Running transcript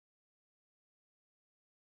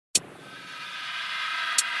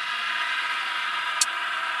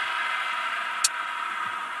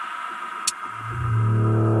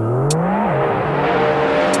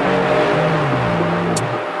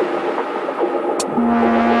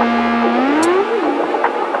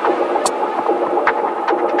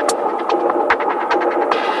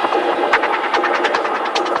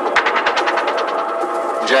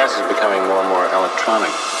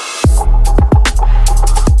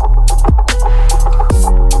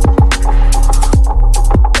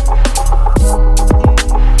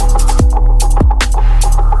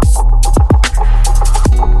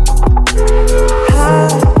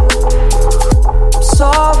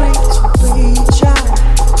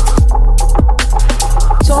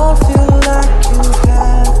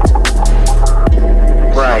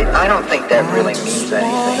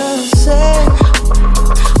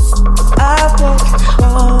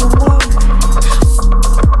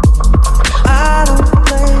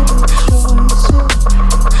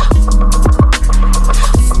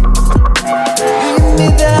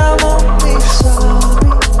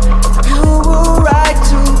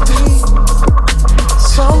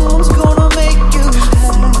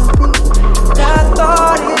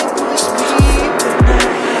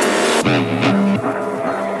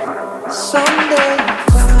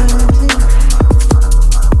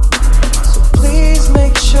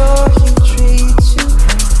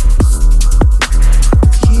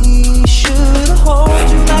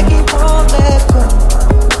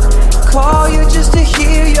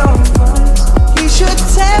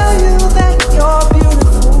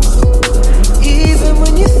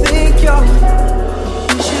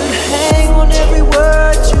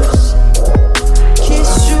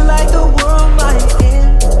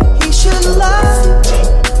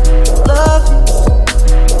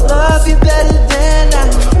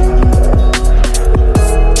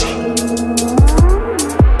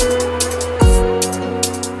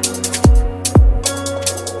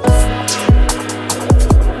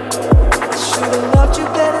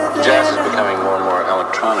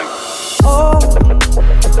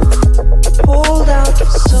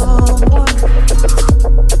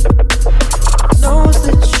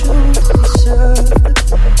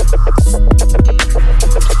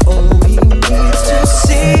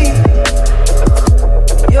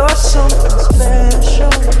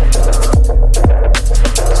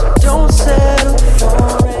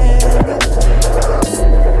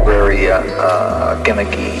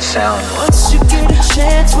sound. Once you get a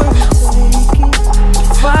chance, we'll take it.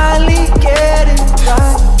 Finally get it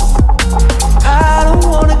right. I don't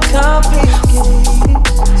wanna complicate it,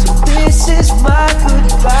 so this is my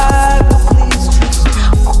goodbye. But please trust me.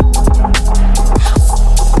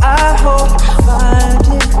 I hope you find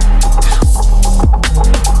it.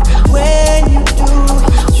 When you do,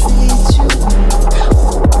 he treats you.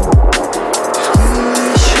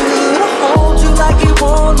 He should hold you like he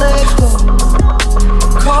won't let go.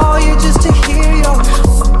 Call you just to hear your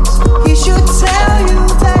voice. He should tell you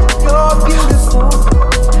that you're beautiful,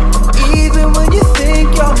 even when you think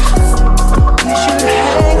you're not. He should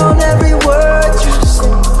hang on every word you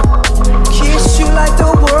say, kiss you like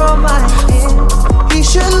the world might end. He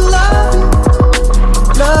should love you,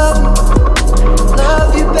 love you,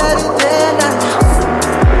 love you better than I do.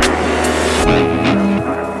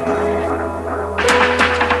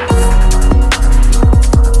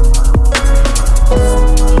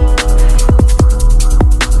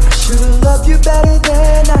 I should've loved you better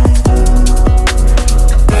than I do.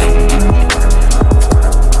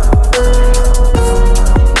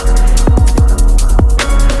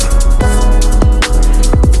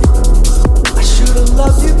 I should've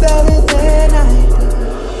loved you better than I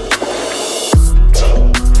do.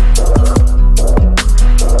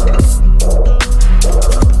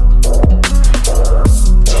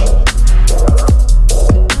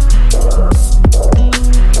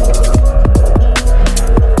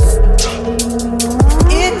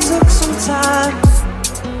 It took some time,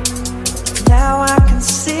 now I can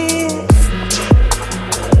see it.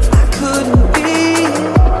 I couldn't be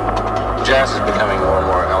it. Jazz is becoming more and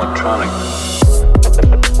more electronic.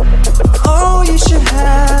 Oh, you should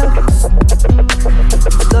have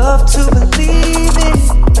love to believe it.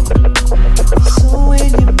 So when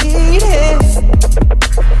you meet him,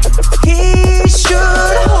 he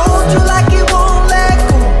should hold you like he won't let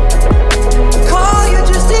go. Call you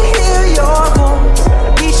just to hear your voice.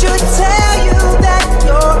 He should tell you that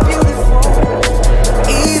you're beautiful,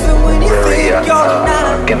 even when you think you're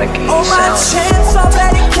not. Gimmicky Oh, my sound. chance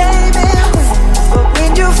already came in, but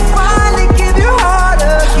when you finally give your heart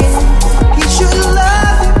again, he should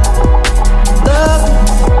love you, love you,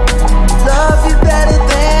 love you better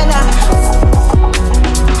than I do.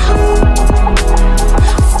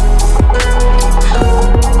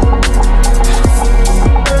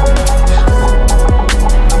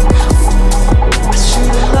 I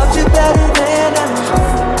should've loved you better than I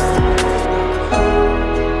do.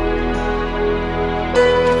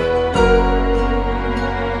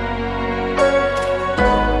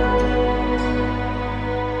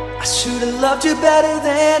 I should've loved you better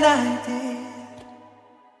than I did.